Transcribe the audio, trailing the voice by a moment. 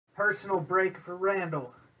Personal break for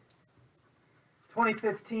Randall.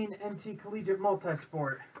 2015 MT Collegiate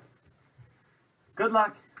Multisport. Good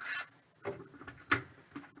luck.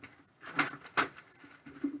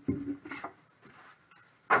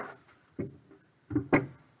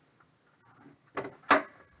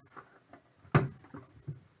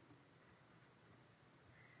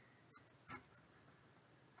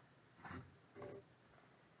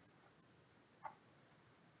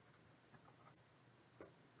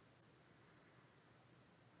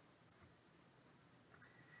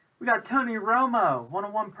 We got Tony Romo,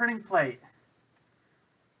 101 printing plate.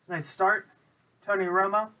 It's a nice start. Tony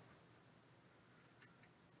Romo,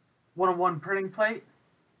 101 printing plate.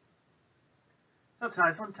 That's a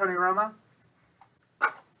nice one, Tony Romo.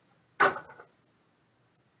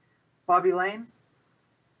 Bobby Lane.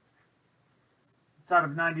 It's out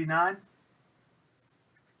of 99.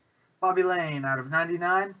 Bobby Lane out of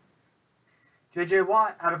 99. J.J.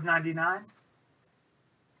 Watt out of 99.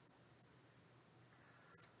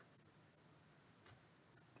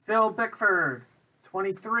 Phil Bickford,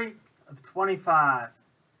 23 of 25.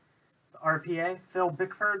 The RPA, Phil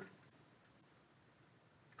Bickford.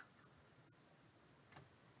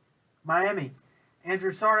 Miami,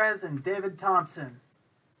 Andrew Suarez and David Thompson.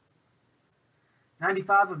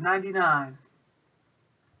 95 of 99.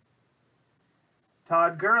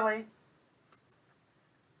 Todd Gurley.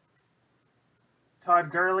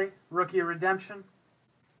 Todd Gurley, rookie redemption.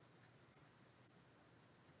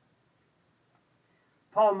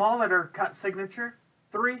 Paul Molitor, cut signature,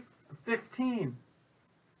 3 of 15.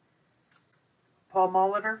 Paul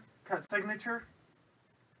Molitor, cut signature.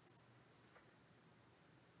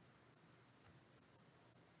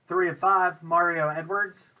 3 of 5, Mario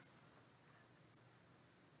Edwards.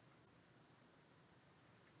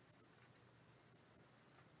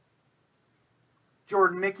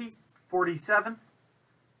 Jordan Mickey, 47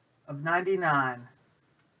 of 99.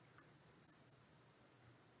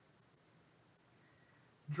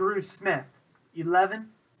 Drew Smith, 11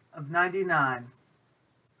 of 99.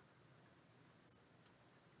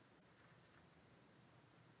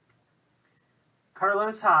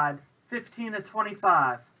 Carlos Hyde, 15 of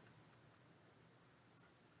 25.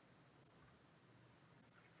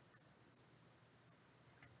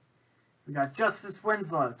 We got Justice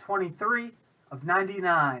Winslow, 23 of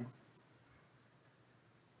 99.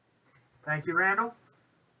 Thank you, Randall.